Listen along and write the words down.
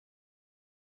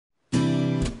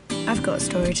I've got a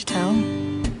story to tell.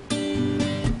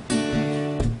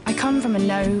 I come from a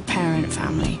no-parent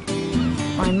family.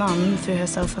 My mum threw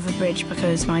herself off a bridge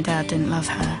because my dad didn't love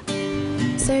her.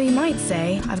 So you might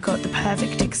say I've got the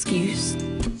perfect excuse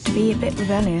to be a bit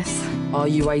rebellious. Are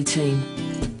you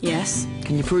 18? Yes.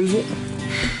 Can you prove it?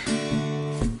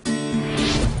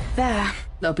 There.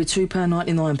 That'll be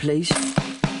 £2.99, please.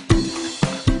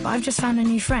 But I've just found a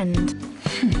new friend.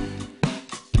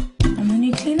 I'm the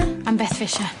new cleaner. I'm Beth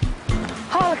Fisher.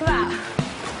 Oh, look at that.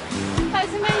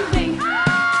 That's amazing.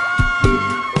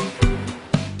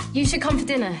 You should come for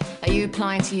dinner. Are you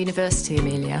applying to university,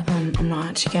 Amelia? I'm not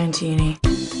actually going to uni.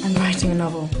 I'm writing a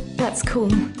novel. That's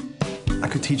cool. I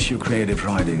could teach you creative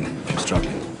writing if you're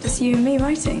struggling. Just you and me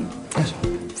writing? Yes.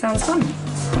 Sounds fun.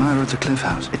 When I wrote The Cliff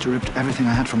House, it ripped everything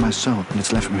I had from my soul, and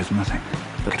it's left me with nothing.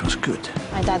 But it was good.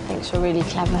 My dad thinks you're really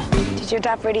clever. Did your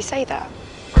dad really say that?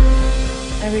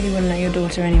 I really wouldn't let your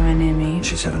daughter anywhere near me.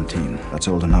 She's 17. That's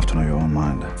old enough to know your own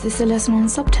mind. Is this a lesson on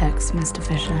subtext, Mr.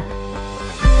 Fisher?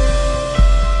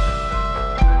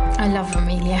 I love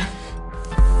Amelia.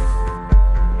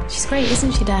 She's great,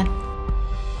 isn't she, Dad?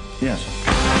 Yes.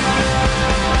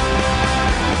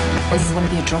 Oh, you want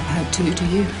to be a dropout too, do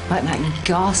you? Like that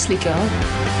ghastly girl?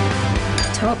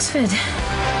 To Oxford.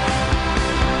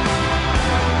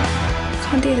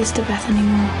 Can't do this to Beth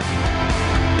anymore.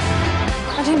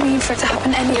 I didn't mean for it to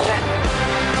happen, any of it.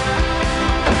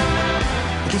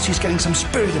 At least she's getting some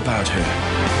spirit about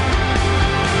her.